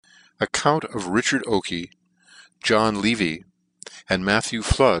Account of Richard Oaky, John Levee, and Matthew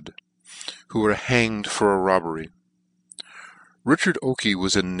Flood, who were hanged for a robbery. Richard Oaky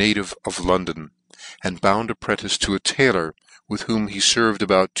was a native of London, and bound apprentice to a tailor, with whom he ferved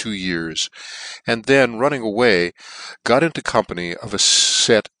about 2 years, and then running away, got into company of a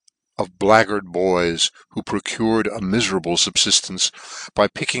set of blackguard boys, who procured a miferable fubfiftence by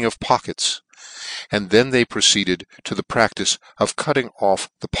picking of pockets, and then they proceeded to the practice of cutting off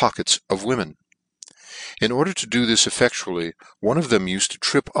the pockets of women. In order to do this effectually, one of them used to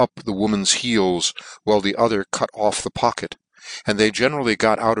trip up the woman's heels, while the other cut off the pocket, and they generally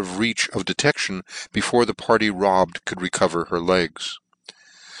got out of reach of detection before the party robbed could recover her legs.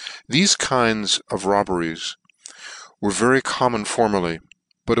 These kinds of robberies were very common formerly,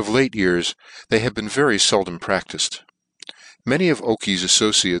 but of late years they have been very feldom practised. Many of Oaky's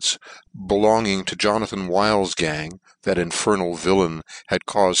associates, belonging to Jonathan Wiles' gang, that infernal villain, had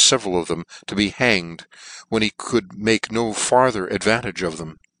caused several of them to be hanged, when he could make no farther advantage of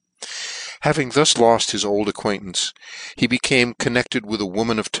them. Having thus lost his old acquaintance, he became connected with a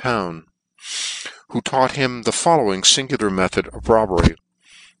woman of town, who taught him the following singular method of robbery.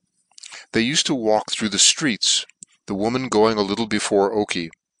 They used to walk through the streets, the woman going a little before Oaky.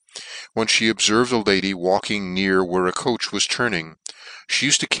 When she obferved a lady walking near where a coach was turning, she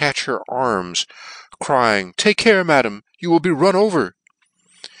used to catch her arms, crying, "Take care, madam, you will be run over,"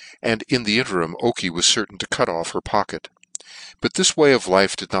 and in the interim Oaky was certain to cut off her pocket. But this way of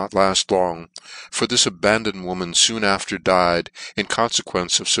life did not laft long, for this abandoned woman foon after died, in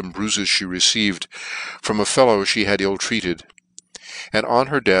confequence of fome bruifes she received from a fellow she had ill treated, and on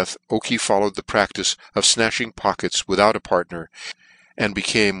her death Oaky followed the practice of snatching pockets without a partner, and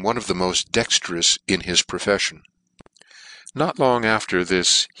became one of the most dexterous in his profeffion. Not long after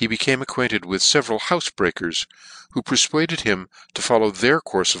this he became acquainted with feveral houfebreakers, who perfuaded him to follow their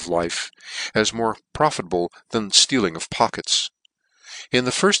courfe of life, as more profitable than the ftealing of pockets. In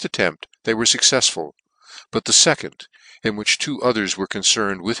the firft attempt they were fuccefsful, but the fecond, in which 2 others were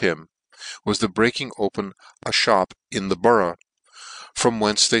concerned with him, was the breaking open a fhop in the Borough, from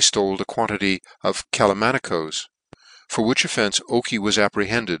whence they stole a quantity of calamanicos, for which offence Oaky was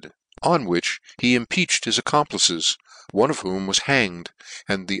apprehended, on which he impeached his accomplices, one of whom was hanged,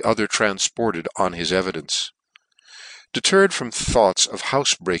 and the other tranfported on his evidence. Deterred from thoughts of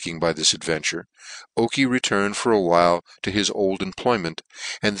houfebreaking by this adventure, Oaky returned for a while to his old employment,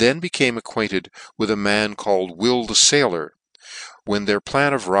 and then became acquainted with a man called Will the Sailor, when their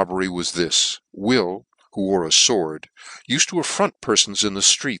plan of robbery was this. Will, who wore a fword, used to affront perfons in the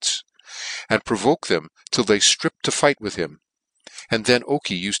ftreets, and provoke them till they stripped to fight with him, and then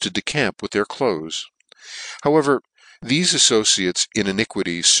Oaky used to decamp with their clothes. However, these associates in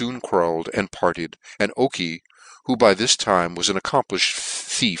iniquity soon quarrelled and parted, and Oaky, who by this time was an accomplifhed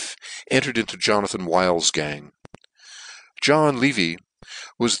thief, entered into Jonathan Wiles' gang. John Levee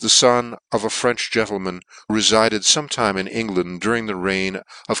was the fon of a French gentleman who resided some time in England during the reign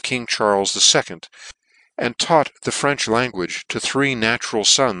of King Charles II, and taught the French language to 3 natural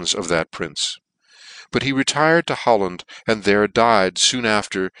fons of that prince. But he retired to Holland, and there died foon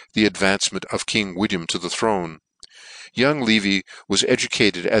after the advancement of King William to the throne. Young Levee was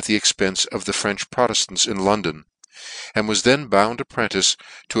educated at the expence of the French Protestants in London, and was then bound apprentice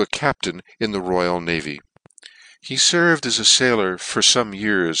to a captain in the Royal Navy. He ferved as a sailor for fome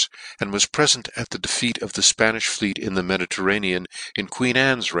years, and was present at the defeat of the Spanish fleet in the Mediterranean in Queen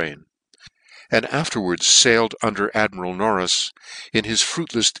Anne's reign, and afterwards sailed under Admiral Norris in his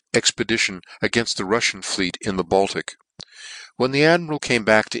fruitless expedition against the Ruffian fleet in the Baltic. When the Admiral came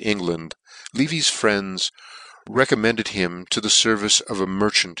back to England, Levee's friends recommended him to the fervice of a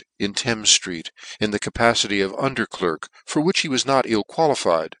merchant in Thames Street, in the capacity of under clerk, for which he was not ill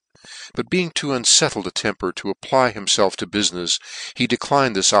qualified; but being too unsettled a temper to apply himself to bufiness, he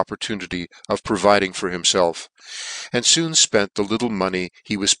declined this opportunity of providing for himself, and soon spent the little money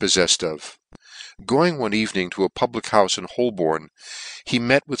he was poffeffed of. Going one evening to a public houfe in Holborn, he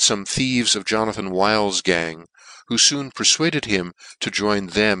met with fome thieves of Jonathan Wiles' gang, who soon perfuaded him to join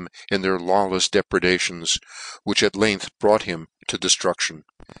them in their lawlefs depredations, which at length brought him to deftruction.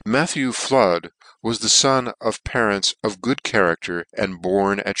 Matthew Flood was the fon of parents of good character, and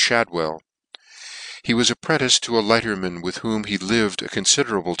born at Shadwell. He was apprentice to a lighterman with whom he lived a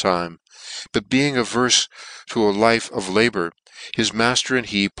considerable time, but being averfe to a life of labour, his mafter and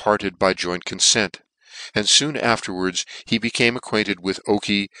he parted by joint consent, and soon afterwards he became acquainted with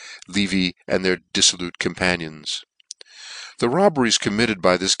Oaky, Levee, and their dissolute companions. The robberies committed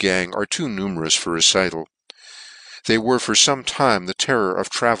by this gang are too numerous for recital. They were for fome time the terror of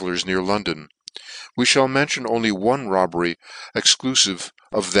travellers near London, We shall mention only one robbery exclusive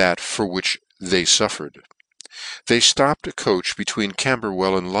of that for which they suffered. They stopped a coach between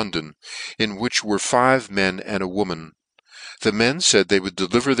Camberwell and London, in which were 5 men and a woman. The men said they would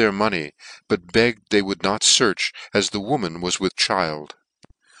deliver their money, but begged they would not search, as the woman was with child.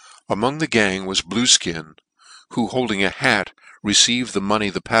 Among the gang was Blueskin, who, holding a hat, received the money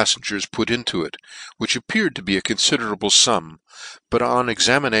the passengers put into it, which appeared to be a considerable sum, but on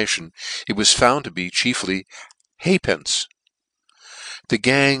examination it was found to be chiefly halfpence. The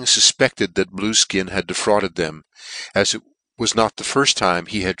gang suspected that Blueskin had defrauded them, as it was not the first time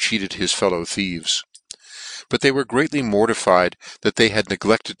he had cheated his fellow thieves. But they were greatly mortified that they had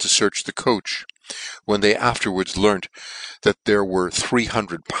neglected to search the coach, when they afterwards learnt that there were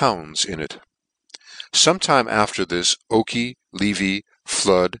 £300 in it. Some time after this, Oaky, Levee,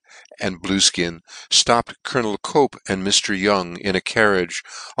 Flood, and Blueskin stopped Colonel Cope and Mr. Young in a carriage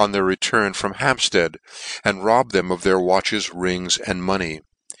on their return from Hampstead, and robbed them of their watches, rings, and money.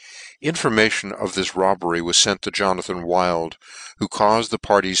 Information of this robbery was sent to Jonathan Wild, who caused the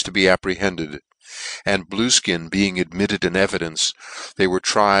parties to be apprehended, and Blueskin being admitted in evidence, they were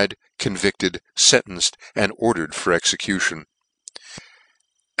tried, convicted, sentenced, and ordered for execution.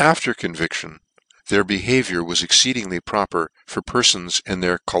 After conviction, their behaviour was exceedingly proper for persons in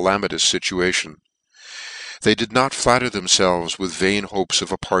their calamitous situation. They did not flatter themselves with vain hopes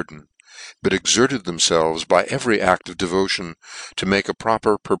of a pardon, but exerted themselves by every act of devotion to make a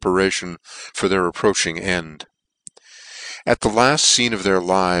proper preparation for their approaching end. At the last scene of their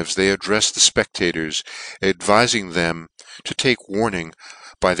lives they addressed the spectators, advising them to take warning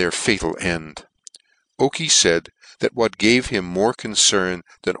by their fatal end. Oaky said that what gave him more concern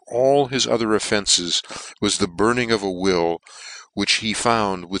than all his other offences was the burning of a will which he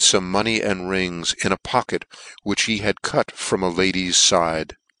found with some money and rings in a pocket which he had cut from a lady's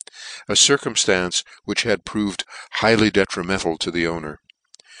side, a circumstance which had proved highly detrimental to the owner.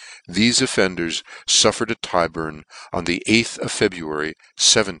 These offenders suffered at Tyburn on the 8th of February,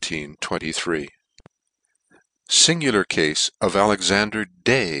 1723. Singular case of Alexander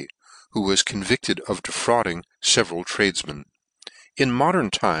Day, who was convicted of defrauding several tradesmen. In modern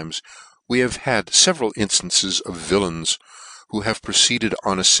times we have had several instances of villains who have proceeded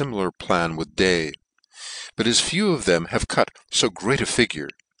on a similar plan with Day, but as few of them have cut so great a figure,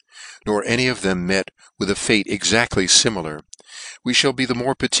 nor any of them met with a fate exactly similar, we shall be the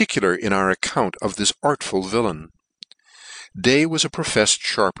more particular in our account of this artful villain. Day was a professed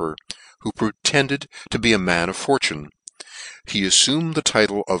sharper, who pretended to be a man of fortune. He assumed the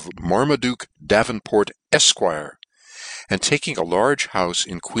title of Marmaduke Davenport, Esquire, and taking a large house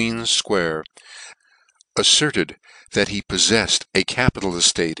in Queen's Square, asserted that he possessed a capital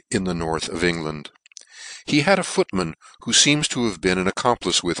estate in the north of England. He had a footman who seems to have been an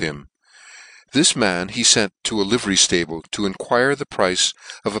accomplice with him. This man he sent to a livery stable to inquire the price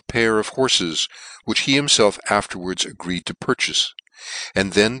of a pair of horses, which he himself afterwards agreed to purchase,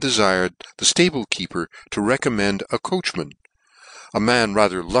 and then desired the stable keeper to recommend a coachman, a man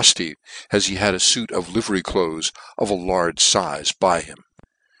rather lusty, as he had a suit of livery clothes of a large size by him.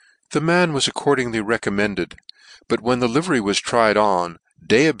 The man was accordingly recommended, but when the livery was tried on,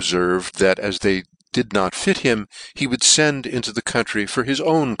 Day observed that as they did not fit him, he would send into the country for his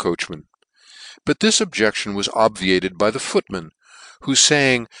own coachman. But this objection was obviated by the footman, who,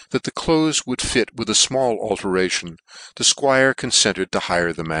 saying that the clothes would fit with a small alteration, the squire consented to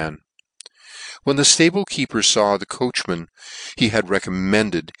hire the man. When the stable keeper saw the coachman he had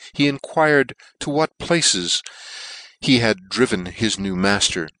recommended, he inquired to what places he had driven his new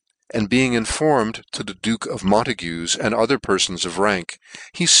master, and being informed to the Duke of Montague's and other persons of rank,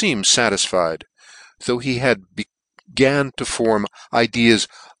 he seemed satisfied, though he had began to form ideas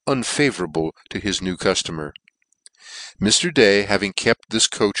unfavourable to his new customer. Mr. Day, having kept this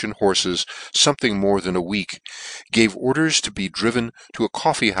coach and horses something more than a week, gave orders to be driven to a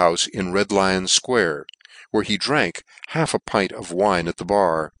coffee house in Red Lion Square, where he drank half a pint of wine at the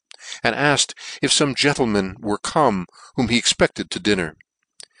bar, and asked if some gentlemen were come whom he expected to dinner.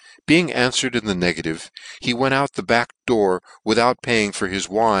 Being answered in the negative, he went out the back door without paying for his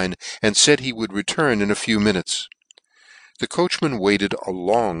wine, and said he would return in a few minutes. The coachman waited a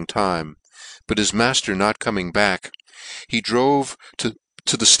long time, but his master not coming back, he drove to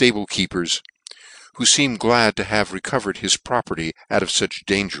the stable keeper's, who seemed glad to have recovered his property out of such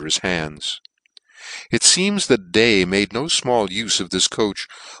dangerous hands. It seems that Day made no small use of this coach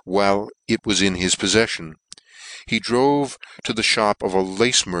while it was in his possession. He drove to the shop of a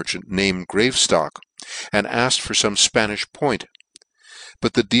lace merchant named Gravestock, and asked for some Spanish point,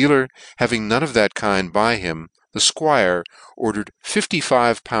 but the dealer, having none of that kind by him, the squire ordered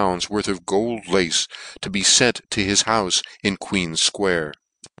 £55 worth of gold lace to be sent to his house in Queen's Square.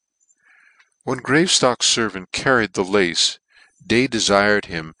 When Gravestock's servant carried the lace, Day desired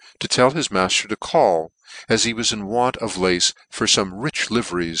him to tell his master to call, as he was in want of lace for some rich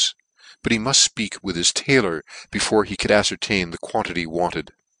liveries, but he must speak with his tailor before he could ascertain the quantity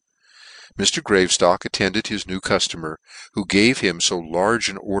wanted. Mr. Gravestock attended his new customer, who gave him so large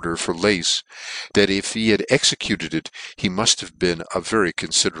an order for lace, that if he had executed it he must have been a very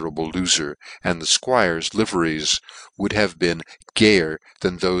considerable loser, and the squire's liveries would have been gayer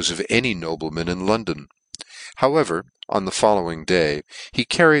than those of any nobleman in London. However, on the following day, he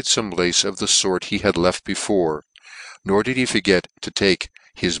carried some lace of the sort he had left before, nor did he forget to take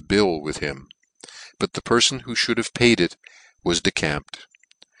his bill with him, but the person who should have paid it was decamped.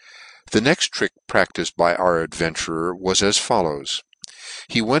 The next trick practised by our adventurer was as follows.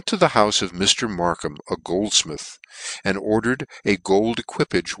 He went to the house of Mr. Markham, a goldsmith, and ordered a gold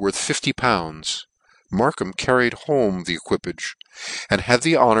equipage worth £50. Markham carried home the equipage, and had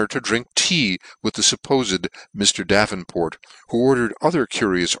the honour to drink tea with the supposed Mr. Davenport, who ordered other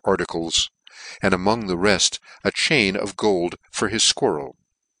curious articles, and among the rest a chain of gold for his squirrel.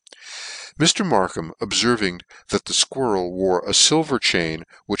 Mr. Markham, observing that the squirrel wore a silver chain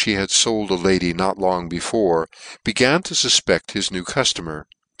which he had sold a lady not long before, began to suspect his new customer,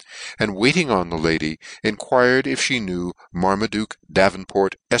 and waiting on the lady, inquired if she knew Marmaduke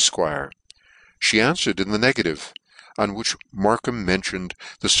Davenport, Esquire. She answered in the negative, on which Markham mentioned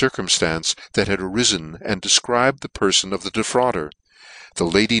the circumstance that had arisen, and described the person of the defrauder. The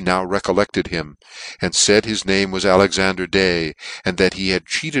lady now recollected him, and said his name was Alexander Day, and that he had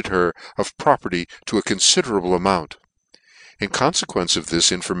cheated her of property to a considerable amount. In consequence of this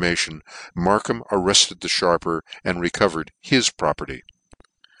information, Markham arrested the sharper, and recovered his property.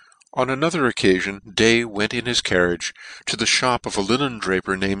 On another occasion, Day went in his carriage to the shop of a linen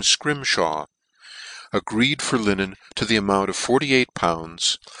draper named Scrimshaw, agreed for linen to the amount of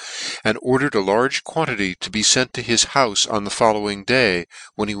 £48, and ordered a large quantity to be sent to his house on the following day,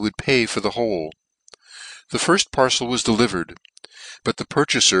 when he would pay for the whole. The first parcel was delivered, but the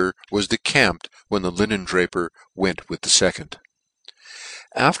purchaser was decamped when the linen draper went with the second.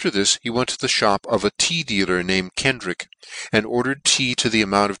 After this he went to the shop of a tea dealer named Kendrick, and ordered tea to the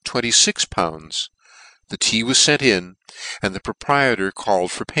amount of £26. The tea was sent in, and the proprietor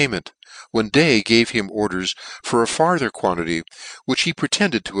called for payment, when Day gave him orders for a farther quantity, which he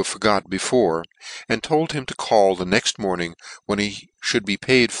pretended to have forgot before, and told him to call the next morning, when he should be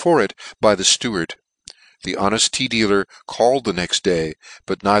paid for it by the steward. The honest tea dealer called the next day,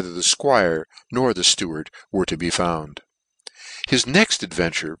 but neither the squire nor the steward were to be found. His next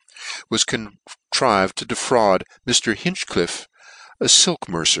adventure was contrived to defraud Mr. Hinchcliffe, a silk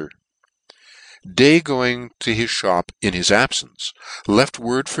mercer. Day, going to his shop in his absence, left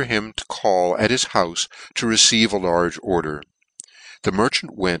word for him to call at his house to receive a large order. The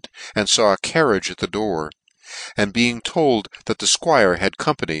merchant went and saw a carriage at the door, and being told that the squire had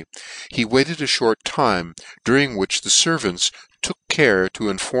company, he waited a short time, during which the servants took care to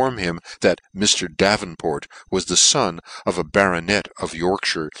inform him that Mr. Davenport was the son of a baronet of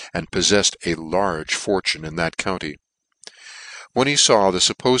Yorkshire, and possessed a large fortune in that county. When he saw the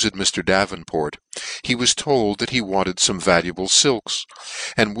supposed Mr. Davenport, he was told that he wanted some valuable silks,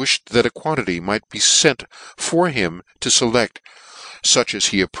 and wished that a quantity might be sent for him to select such as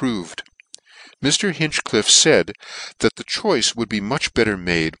he approved. Mr. Hinchcliffe said that the choice would be much better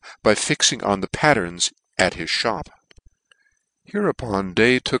made by fixing on the patterns at his shop. Hereupon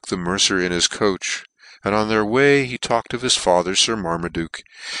Day took the mercer in his coach, and on their way he talked of his father, Sir Marmaduke,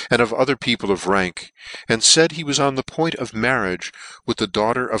 and of other people of rank, and said he was on the point of marriage with the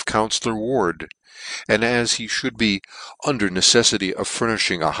daughter of Counsellor Ward, and as he should be under necessity of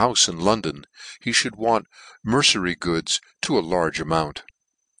furnishing a house in London, he should want mercery goods to a large amount.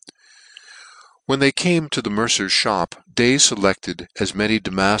 When they came to the mercer's shop, Day selected as many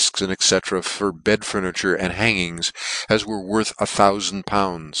damasks and etc. for bed furniture and hangings as were worth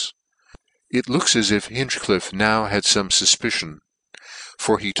 £1,000. It looks as if Hinchcliffe now had some suspicion,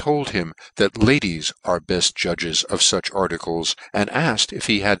 for he told him that ladies are best judges of such articles, and asked if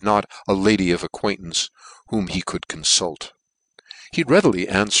he had not a lady of acquaintance whom he could consult. He readily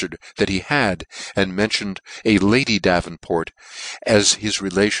answered that he had, and mentioned a Lady Davenport as his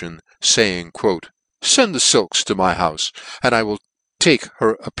relation, saying, quote, "Send the silks to my house, and I will take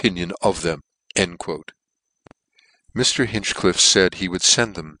her opinion of them." End quote. Mr. Hinchcliffe said he would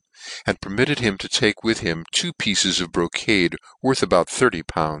send them, and permitted him to take with him 2 pieces of brocade worth about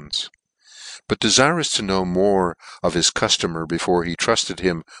 £30. but desirous to know more of his cuftomer before he trusted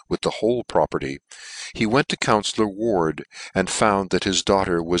him with the whole property, he went to Councillor Ward, and found that his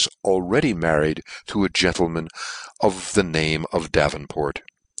daughter was already married to a gentleman of the name of Davenport.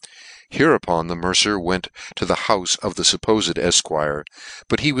 Hereupon the mercer went to the house of the supposed esquire,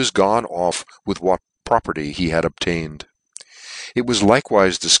 but he was gone off with what property he had obtained. It was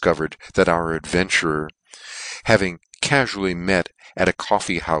likewise discovered that our adventurer, having casually met at a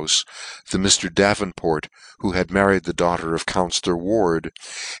coffee house the Mr. Davenport who had married the daughter of Councillor Ward,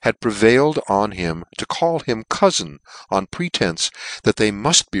 had prevailed on him to call him cousin, on pretence that they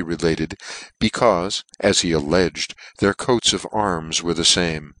must be related, because, as he alleged, their coats of arms were the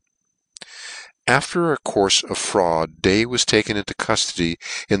same. After a course of fraud, Day was taken into custody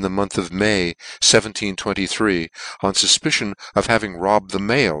in the month of May, 1723, on suspicion of having robbed the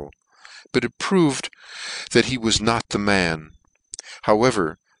mail, but it proved that he was not the man.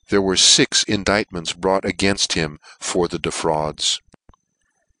 However, there were 6 indictments brought against him for the defrauds.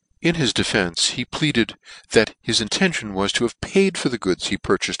 In his defence, he pleaded that his intention was to have paid for the goods he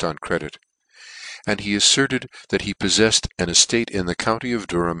purchased on credit, and he asserted that he possessed an estate in the county of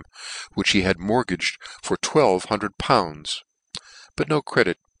Durham, which he had mortgaged for £1200, but no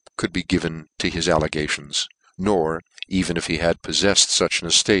credit could be given to his allegations, nor, even if he had possessed such an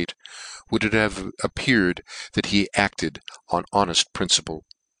estate, would it have appeared that he acted on honest principle.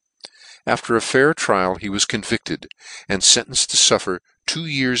 After a fair trial he was convicted, and sentenced to suffer 2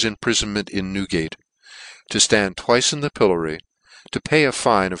 years' imprisonment in Newgate, to stand twice in the pillory, to pay a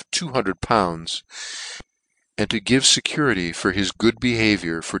fine of £200, and to give security for his good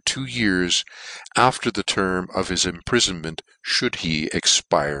behaviour for 2 years after the term of his imprisonment should he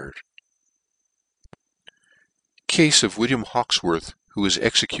expire. Case of William Hawksworth, who was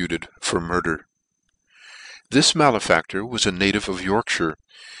executed for murder. This malefactor was a native of Yorkshire,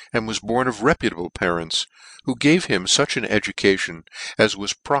 and was born of reputable parents, who gave him such an education as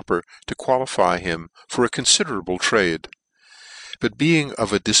was proper to qualify him for a considerable trade. But being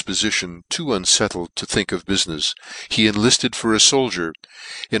of a disposition too unsettled to think of business, he enlisted for a soldier,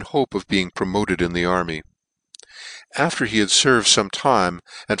 in hope of being promoted in the army. After he had served some time,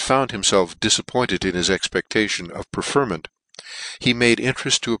 and found himself disappointed in his expectation of preferment, he made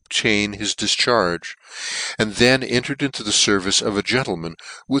interest to obtain his discharge, and then entered into the service of a gentleman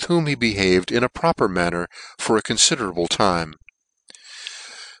with whom he behaved in a proper manner for a considerable time.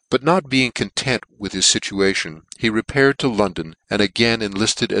 But not being content with his situation, he repaired to London, and again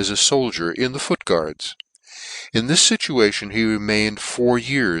enlisted as a soldier in the Foot Guards. In this situation he remained 4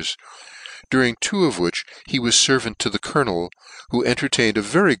 years, during 2 of which he was servant to the colonel, who entertained a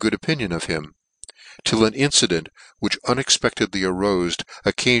very good opinion of him, till an incident which unexpectedly arose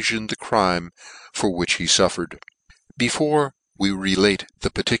occasioned the crime for which he suffered. Before we relate the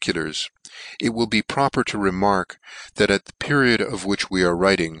particulars, it will be proper to remark that at the period of which we are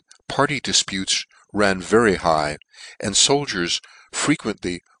writing, party disputes ran very high, and soldiers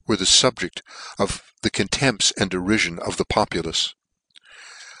frequently were the subject of the contempts and derision of the populace.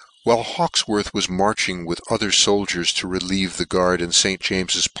 While Hawksworth was marching with other soldiers to relieve the guard in St.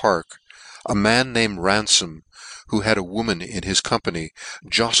 James's Park, a man named Ransom, who had a woman in his company,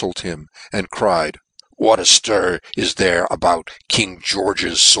 jostled him, and cried, "What a stir is there about King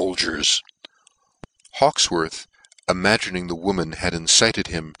George's soldiers?" Hawksworth, imagining the woman had incited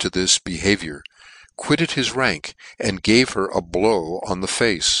him to this behaviour, quitted his rank, and gave her a blow on the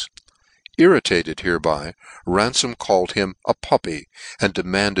face. Irritated hereby, Ransom called him a puppy, and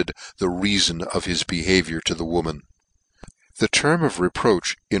demanded the reason of his behaviour to the woman. The term of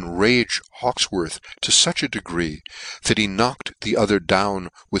reproach enraged Hawksworth to such a degree that he knocked the other down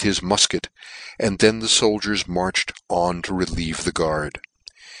with his musket, and then the soldiers marched on to relieve the guard.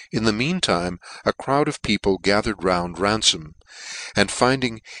 In the meantime a crowd of people gathered round Ransom, and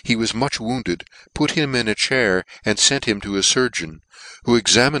finding he was much wounded, put him in a chair and sent him to a surgeon, who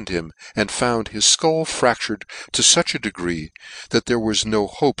examined him and found his skull fractured to such a degree that there was no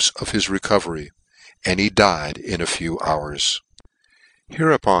hopes of his recovery, and he died in a few hours.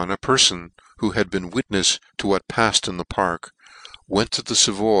 Hereupon a person who had been witness to what passed in the park went to the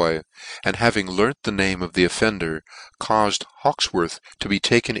Savoy, and having learnt the name of the offender, caused Hawksworth to be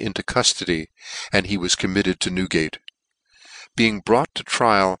taken into custody, and he was committed to Newgate. Being brought to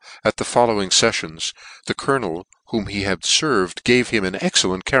trial at the following sessions, the colonel whom he had served gave him an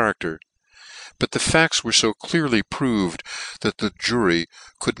excellent character, but the facts were so clearly proved that the jury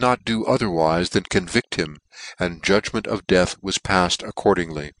could not do otherwise than convict him, and judgment of death was passed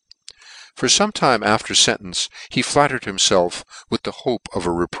accordingly. For some time after sentence he flattered himself with the hope of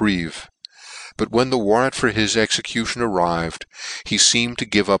a reprieve, But when the warrant for his execution arrived, he seemed to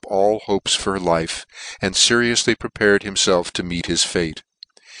give up all hopes for life, and seriously prepared himself to meet his fate.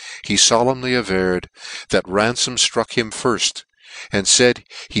 He solemnly averred that Ransom struck him first, and said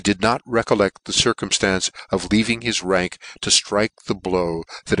he did not recollect the circumstance of leaving his rank to strike the blow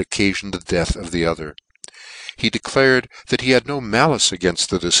that occasioned the death of the other. He declared that he had no malice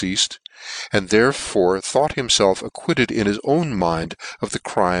against the deceased, and therefore thought himself acquitted in his own mind of the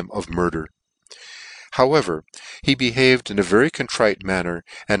crime of murder. However, he behaved in a very contrite manner,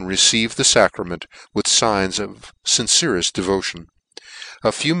 and received the sacrament with signs of sincerest devotion.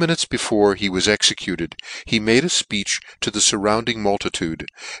 A few minutes before he was executed, he made a speech to the surrounding multitude,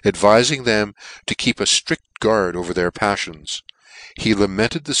 advising them to keep a strict guard over their passions. He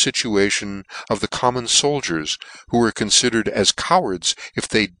lamented the situation of the common soldiers, who were considered as cowards if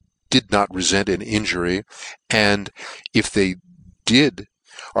they did not resent an injury, and if they did,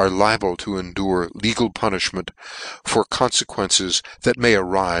 are liable to endure legal punishment for consequences that may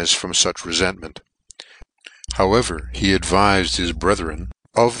arise from such resentment. However, he advised his brethren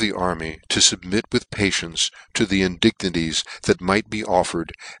of the army to submit with patience to the indignities that might be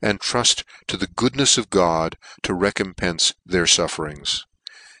offered, and trust to the goodness of God to recompense their sufferings.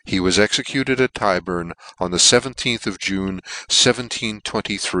 He was executed at Tyburn on the 17th of June,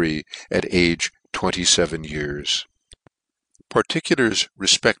 1723, at age 27 years. Particulars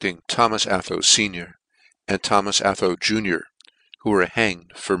respecting Thomas Athoe Senior and Thomas Athoe Junior, who were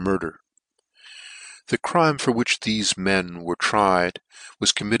hanged for murder. The crime for which these men were tried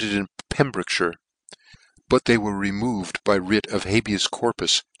was committed in Pembrokeshire, but they were removed by writ of habeas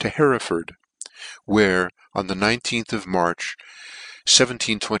corpus to Hereford, where, on the 19th of March,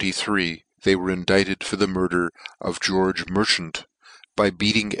 1723, they were indicted for the murder of George Merchant, by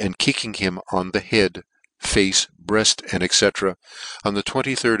beating and kicking him on the head, face, breast, and etc., on the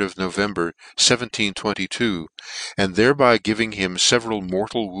 23rd of November, 1722, and thereby giving him several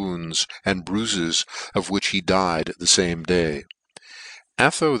mortal wounds and bruises, of which he died the same day.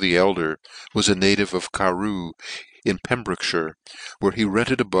 Athoe the elder was a native of Carew in Pembrokeshire, where he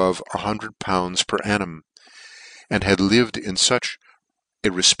rented above £100 per annum, and had lived in such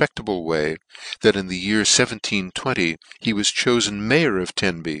a respectable way that in the year 1720 he was chosen mayor of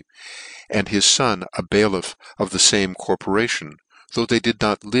Tenby, and his son a bailiff of the same corporation, though they did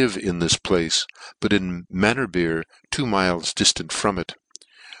not live in this place, but in Manorbier, 2 miles distant from it.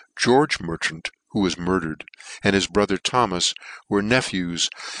 George Merchant, who was murdered, and his brother Thomas were nephews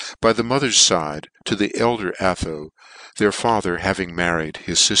by the mother's side to the elder Athoe, their father having married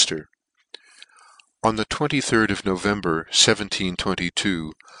his sister. On the 23rd of November,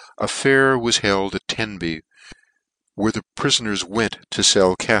 1722, a fair was held at Tenby, where the prisoners went to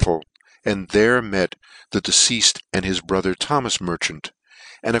sell cattle, and there met the deceased and his brother Thomas Merchant,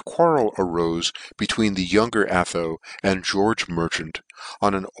 and a quarrel arose between the younger Athoe and George Merchant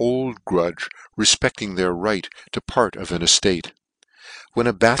on an old grudge respecting their right to part of an estate, when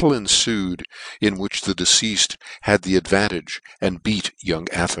a battle ensued, in which the deceased had the advantage and beat young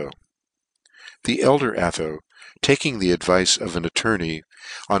Athoe. The elder Athoe, taking the advice of an attorney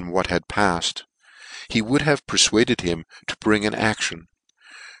on what had passed, he would have persuaded him to bring an action,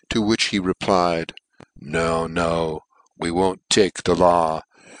 to which he replied, No, we won't take the law,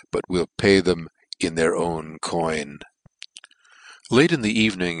 but we'll pay them in their own coin." Late in the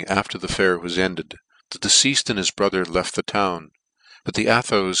evening, after the fair was ended, the deceased and his brother left the town, but the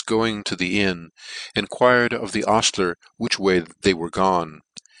Athoes, going to the inn, enquired of the ostler which way they were gone.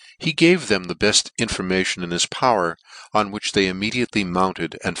 He gave them the best information in his power, on which they immediately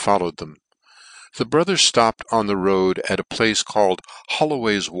mounted and followed them. The brothers stopped on the road at a place called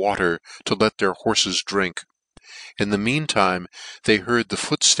Holloway's Water to let their horses drink. In the meantime they heard the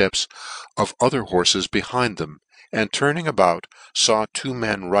footsteps of other horses behind them, and turning about, saw 2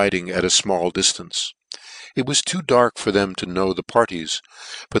 men riding at a small distance. It was too dark for them to know the parties,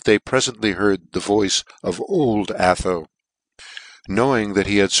 but they presently heard the voice of old Athoe. Knowing that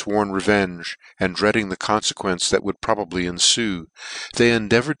he had sworn revenge, and dreading the consequence that would probably ensue, they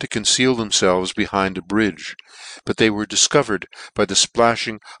endeavoured to conceal themselves behind a bridge, but they were discovered by the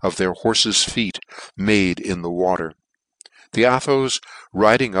splashing of their horses' feet made in the water. The Athoes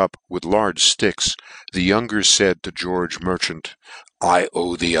riding up with large sticks, the younger said to George Merchant, "I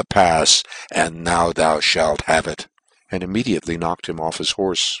owe thee a pass, and now thou shalt have it," and immediately knocked him off his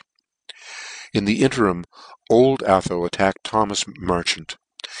horse. In the interim, old Athoe attacked Thomas Merchant,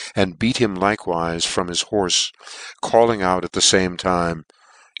 and beat him likewise from his horse, calling out at the same time,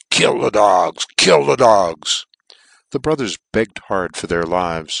 "Kill the dogs! Kill the dogs!" The brothers begged hard for their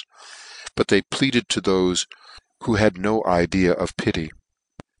lives, but they pleaded to those who had no idea of pity.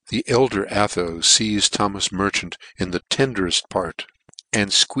 The elder Athoe seized Thomas Merchant in the tenderest part, and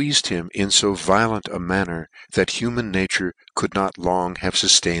fqueezed him in fo violent a manner that human nature could not long have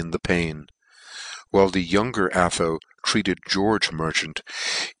fuftained the pain, while the younger Athoe treated George Merchant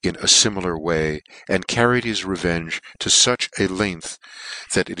in a fimilar way, and carried his revenge to fuch a length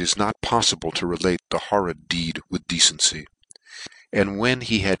that it is not poffible to relate the horrid deed with decency. And when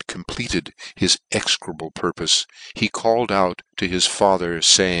he had completed his execrable purpofe, he called out to his father,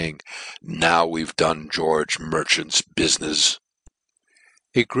 faying, "Now we've done George Merchant's bufinefs."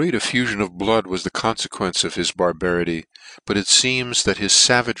 A great effufion of blood was the confequence of his barbarity, but it feems that his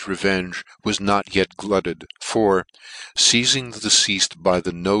favage revenge was not yet glutted, for, feizing the deceafed by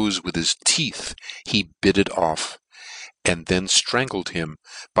the nofe with his teeth, he bit it off, and then flangled him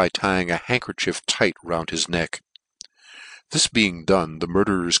by tying a handkerchief tight round his neck. This being done, the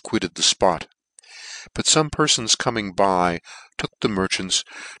murderers quitted the fpot, but fome perfons coming by took the merchants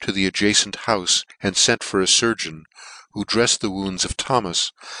to the adjacent houfe, and fent for a furgeon, who dreffed the wounds of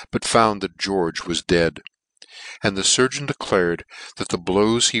Thomas, but found that George was dead, and the furgeon declared that the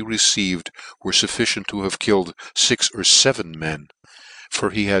blows he received were fufficient to have killed 6 or 7 men, for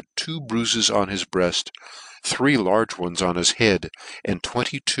he had 2 bruifes on his breaft, 3 large ones on his head, and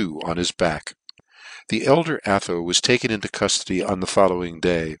 22 on his back. The elder Athoe was taken into cuftody on the following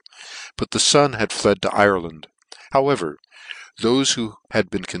day, but the fon had fled to Ireland. However, thofe who had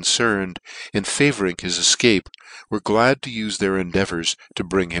been concerned in favouring his efcape were glad to ufe their endeavours to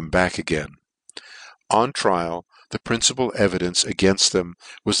bring him back again. On trial, the principal evidence against them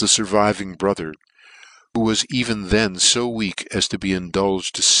was the surviving brother, who was even then fo weak as to be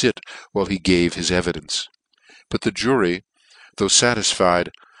indulged to fit while he gave his evidence. But the jury, though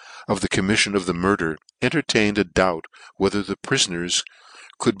fatisfied of the commiffion of the murder, entertained a doubt whether the prifoners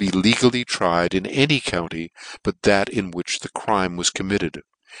could be legally tried in any county but that in which the crime was committed,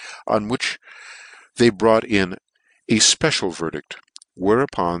 on which they brought in a fpecial verdict,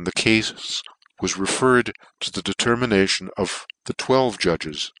 whereupon the cafe was referred to the determination of the 12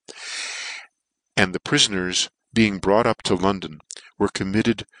 judges, and the prifoners, being brought up to London, were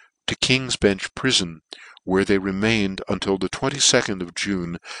committed to King's Bench prifon, where they remained until the 22nd of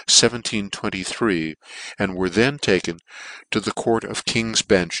June, 1723, and were then taken to the Court of King's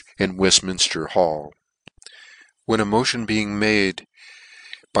Bench in Weftminfter Hall. When a motion being made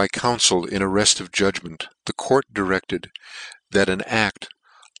by counsel in arreft of judgment, the court directed that an act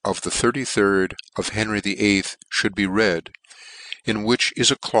of the 33rd of Henry VIII should be read, in which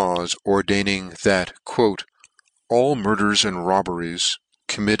is a claufe ordaining that, quote, "all murders and robberies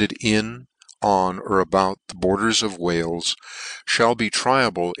committed in, on, or about the borders of Wales, fhall be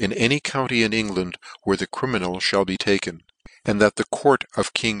triable in any county in England where the criminal fhall be taken, and that the Court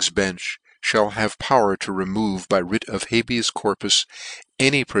of King's Bench fhall have power to remove by writ of habeas corpus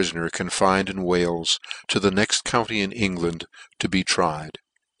any prifoner confined in Wales to the next county in England to be tried."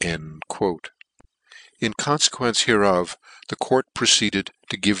 End quote. In confequence hereof, the court proceeded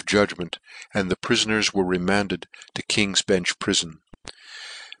to give judgment, and the prifoners were remanded to King's Bench prison.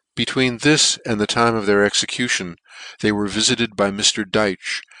 Between this and the time of their execution, they were visited by Mr.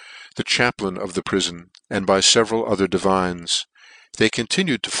 Deitch, the chaplain of the prison, and by feveral other divines. They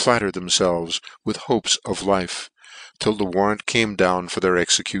continued to flatter themselves with hopes of life, till the warrant came down for their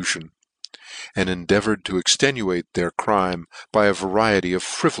execution, and endeavoured to extenuate their crime by a variety of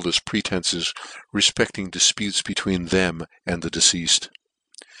frivolous pretences respecting difputes between them and the deceafed.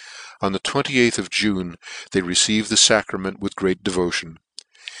 On the 28th of June they received the sacrament with great devotion,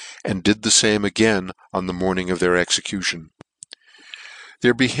 and did the fame again on the morning of their execution.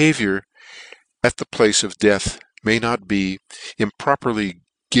 Their behaviour at the place of death may not be improperly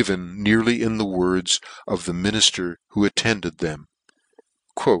given nearly in the words of the minister who attended them.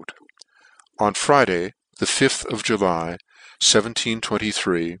 Quote, "On Friday, the 5th of July,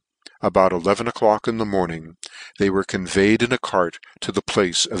 1723, about 11 o'clock in the morning, they were conveyed in a cart to the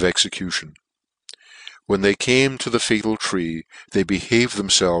place of execution. When they came to the fatal tree, they behaved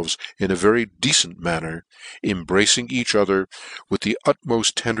themselves in a very decent manner, embracing each other with the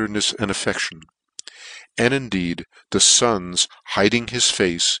utmost tenderness and affection. And indeed the fon's hiding his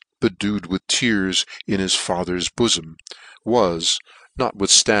face, bedewed with tears in his father's bofom, was,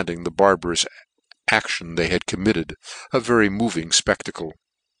 notwithstanding the barbarous action they had committed, a very moving spectacle.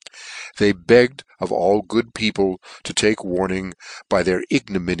 They begged of all good people to take warning by their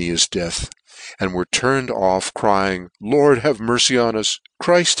ignominious death, and were turned off, crying, 'Lord, have mercy on us!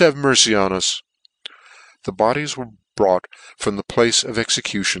 Christ, have mercy on us!' The bodies were brought from the place of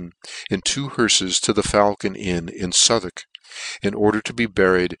execution in 2 hearses to the Falcon Inn in Southwark, in order to be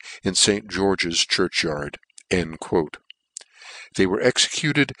buried in St. George's churchyard." End quote. They were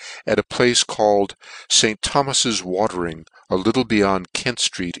executed at a place called St. Thomas's Watering, a little beyond Kent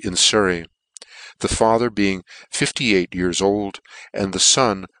ftreet in Surrey, the father being 58 years old, and the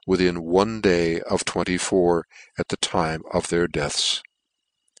fon within one day of 24 at the time of their deaths.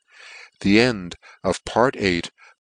 The end of Part VIII.